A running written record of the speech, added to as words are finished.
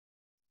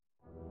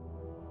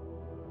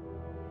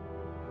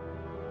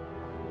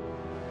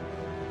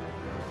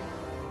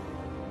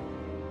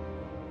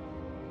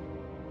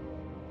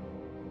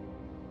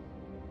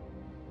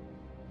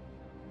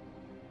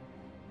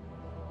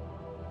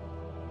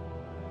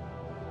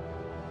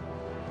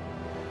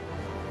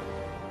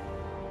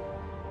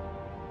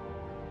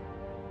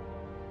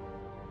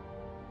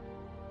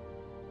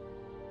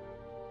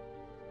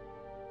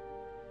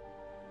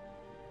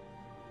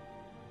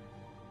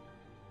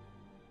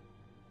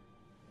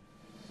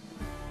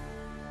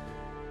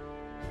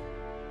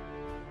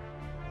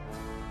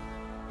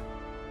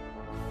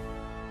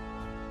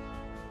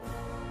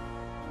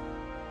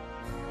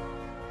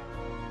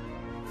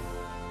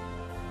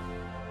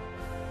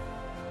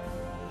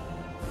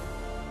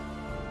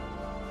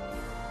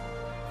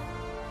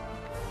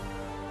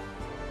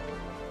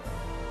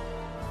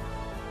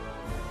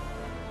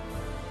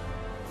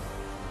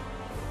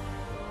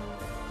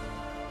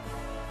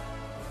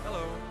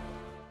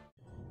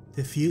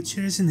The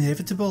future is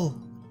inevitable.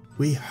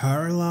 We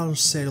hurl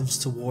ourselves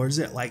towards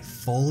it like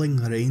falling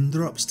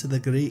raindrops to the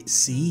great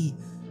sea.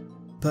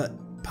 But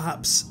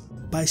perhaps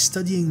by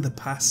studying the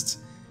past,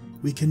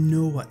 we can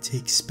know what to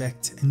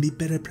expect and be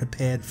better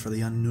prepared for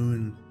the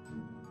unknown.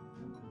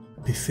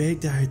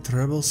 Before how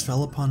troubles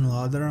fell upon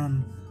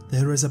Lordaeron,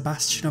 there was a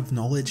bastion of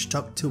knowledge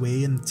tucked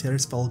away in the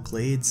Terrasfall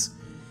glades.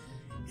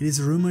 It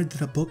is rumoured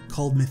that a book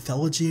called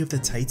Mythology of the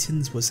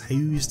Titans was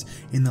housed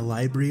in the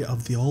library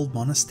of the old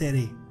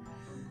monastery.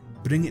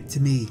 Bring it to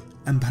me,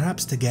 and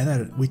perhaps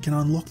together we can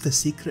unlock the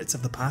secrets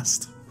of the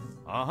past.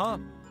 Uh-huh.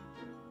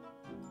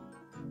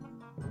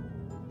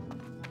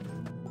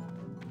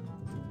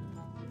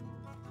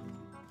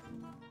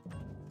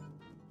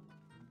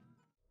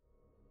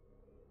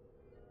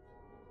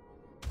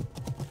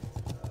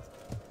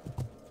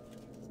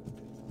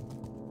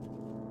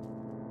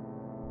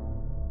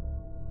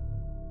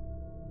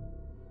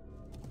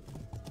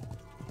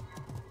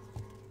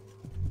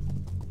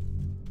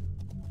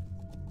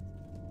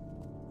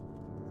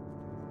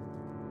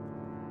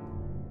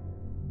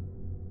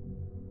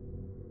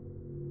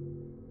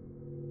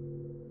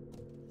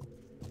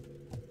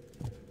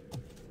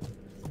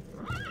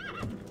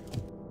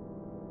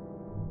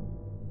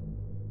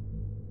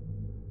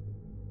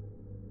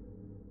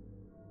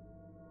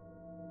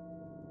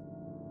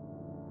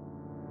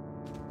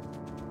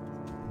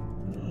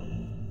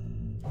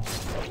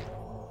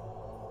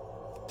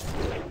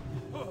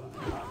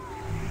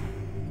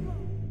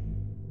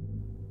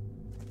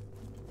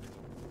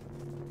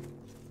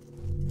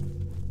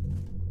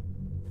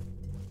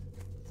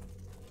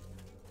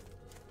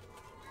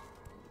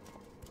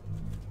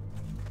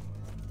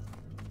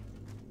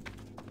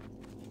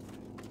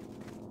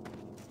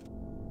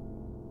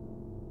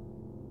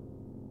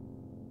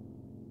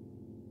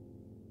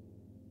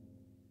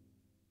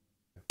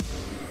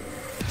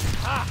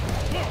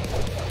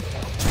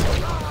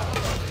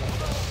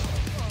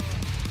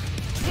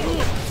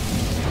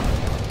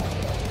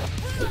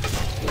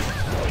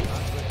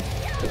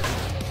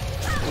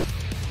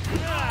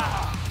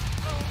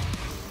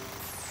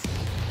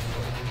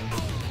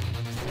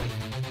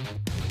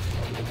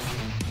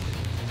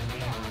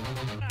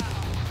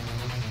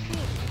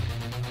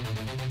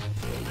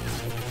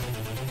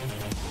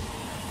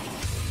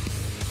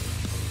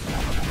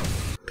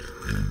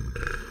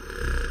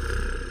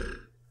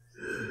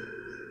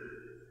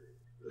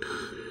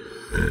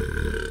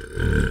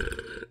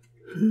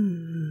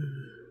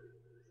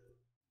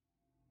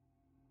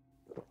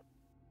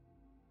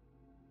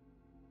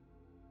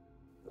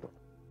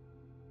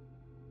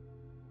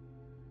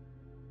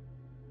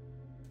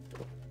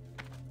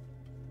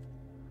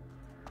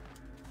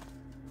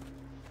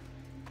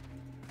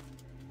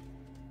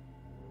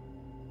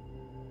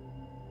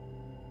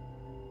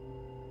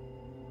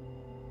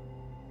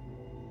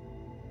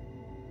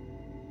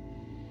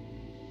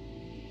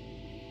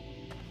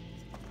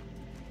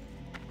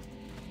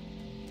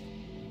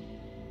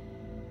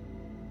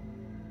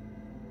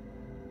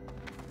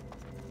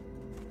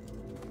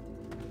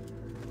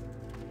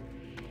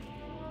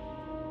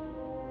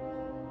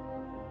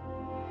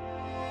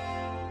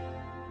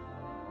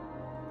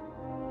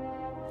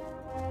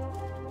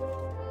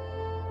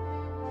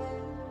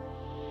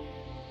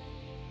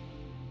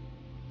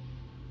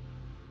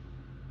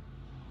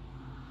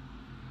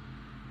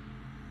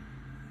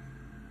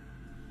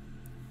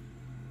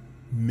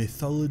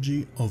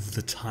 Mythology of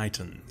the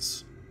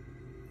Titans.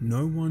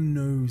 No one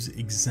knows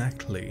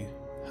exactly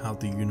how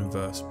the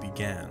universe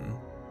began.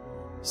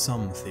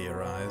 Some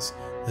theorize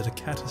that a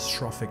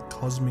catastrophic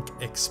cosmic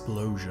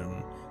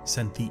explosion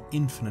sent the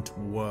infinite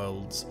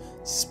worlds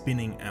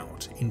spinning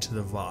out into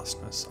the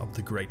vastness of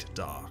the Great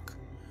Dark.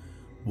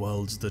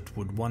 Worlds that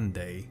would one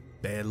day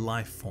bear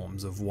life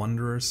forms of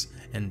wondrous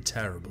and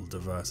terrible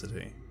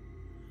diversity.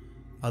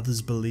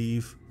 Others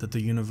believe that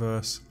the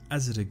universe,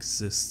 as it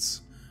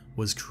exists,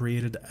 was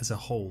created as a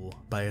whole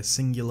by a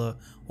singular,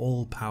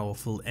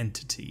 all-powerful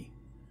entity.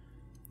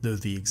 Though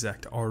the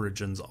exact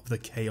origins of the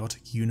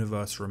chaotic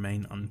universe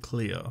remain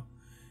unclear,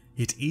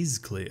 it is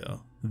clear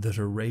that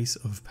a race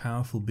of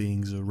powerful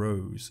beings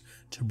arose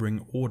to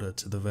bring order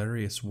to the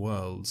various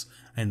worlds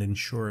and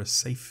ensure a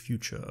safe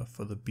future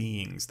for the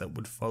beings that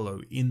would follow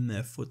in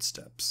their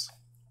footsteps.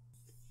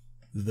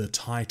 The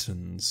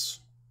Titans.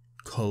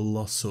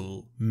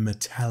 Colossal,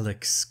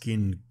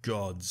 metallic-skinned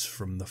gods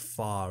from the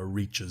far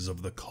reaches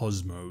of the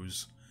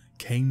cosmos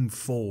came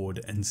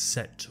forward and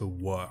set to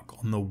work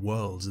on the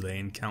worlds they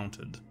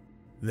encountered.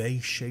 They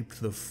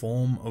shaped the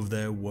form of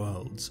their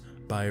worlds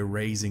by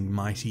raising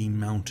mighty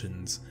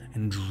mountains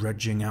and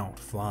dredging out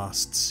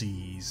vast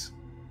seas.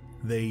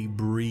 They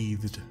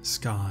breathed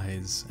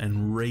skies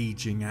and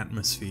raging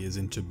atmospheres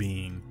into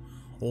being,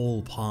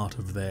 all part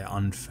of their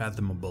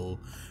unfathomable,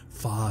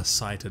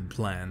 far-sighted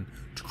plan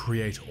to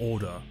create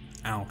order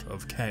out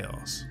of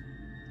chaos.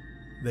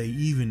 They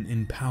even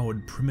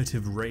empowered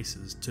primitive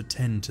races to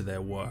tend to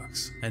their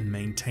works and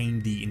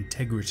maintain the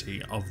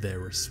integrity of their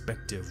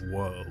respective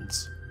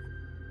worlds.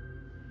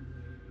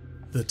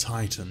 The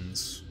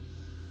Titans,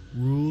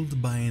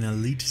 ruled by an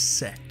elite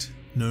sect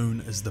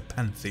known as the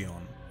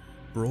Pantheon,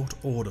 brought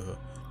order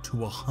to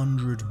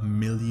 100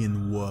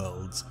 million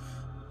worlds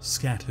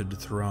scattered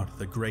throughout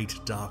the great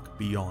dark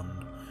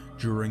beyond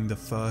during the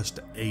first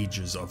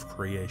ages of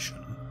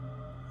creation.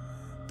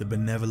 The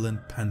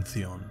benevolent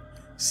pantheon,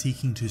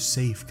 seeking to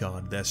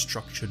safeguard their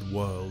structured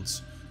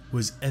worlds,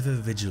 was ever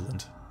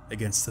vigilant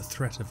against the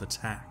threat of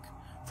attack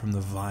from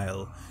the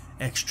vile,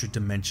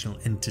 extra-dimensional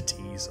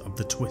entities of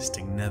the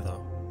twisting Nether.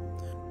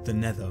 The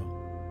Nether,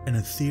 an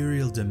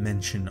ethereal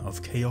dimension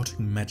of chaotic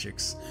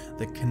magics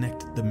that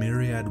connect the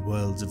myriad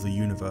worlds of the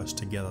universe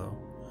together,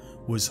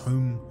 was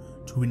home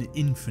to an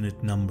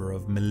infinite number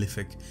of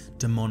malefic,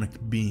 demonic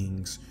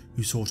beings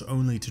who sought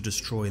only to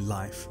destroy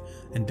life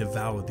and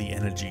devour the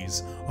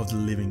energies of the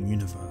living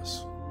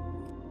universe.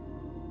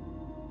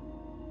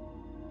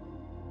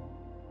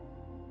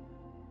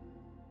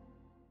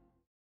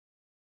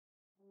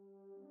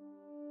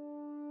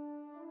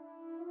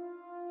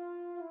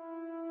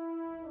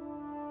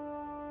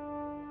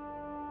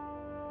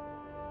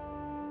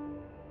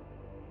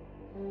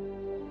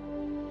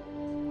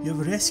 You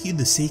have rescued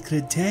the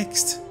sacred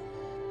text.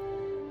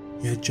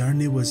 Your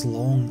journey was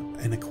long,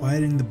 and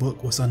acquiring the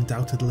book was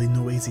undoubtedly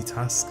no easy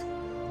task,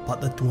 but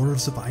the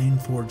dwarves of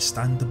Ironforge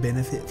stand to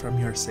benefit from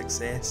your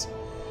success.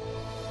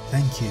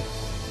 Thank you,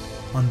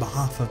 on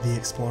behalf of the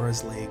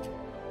Explorers League.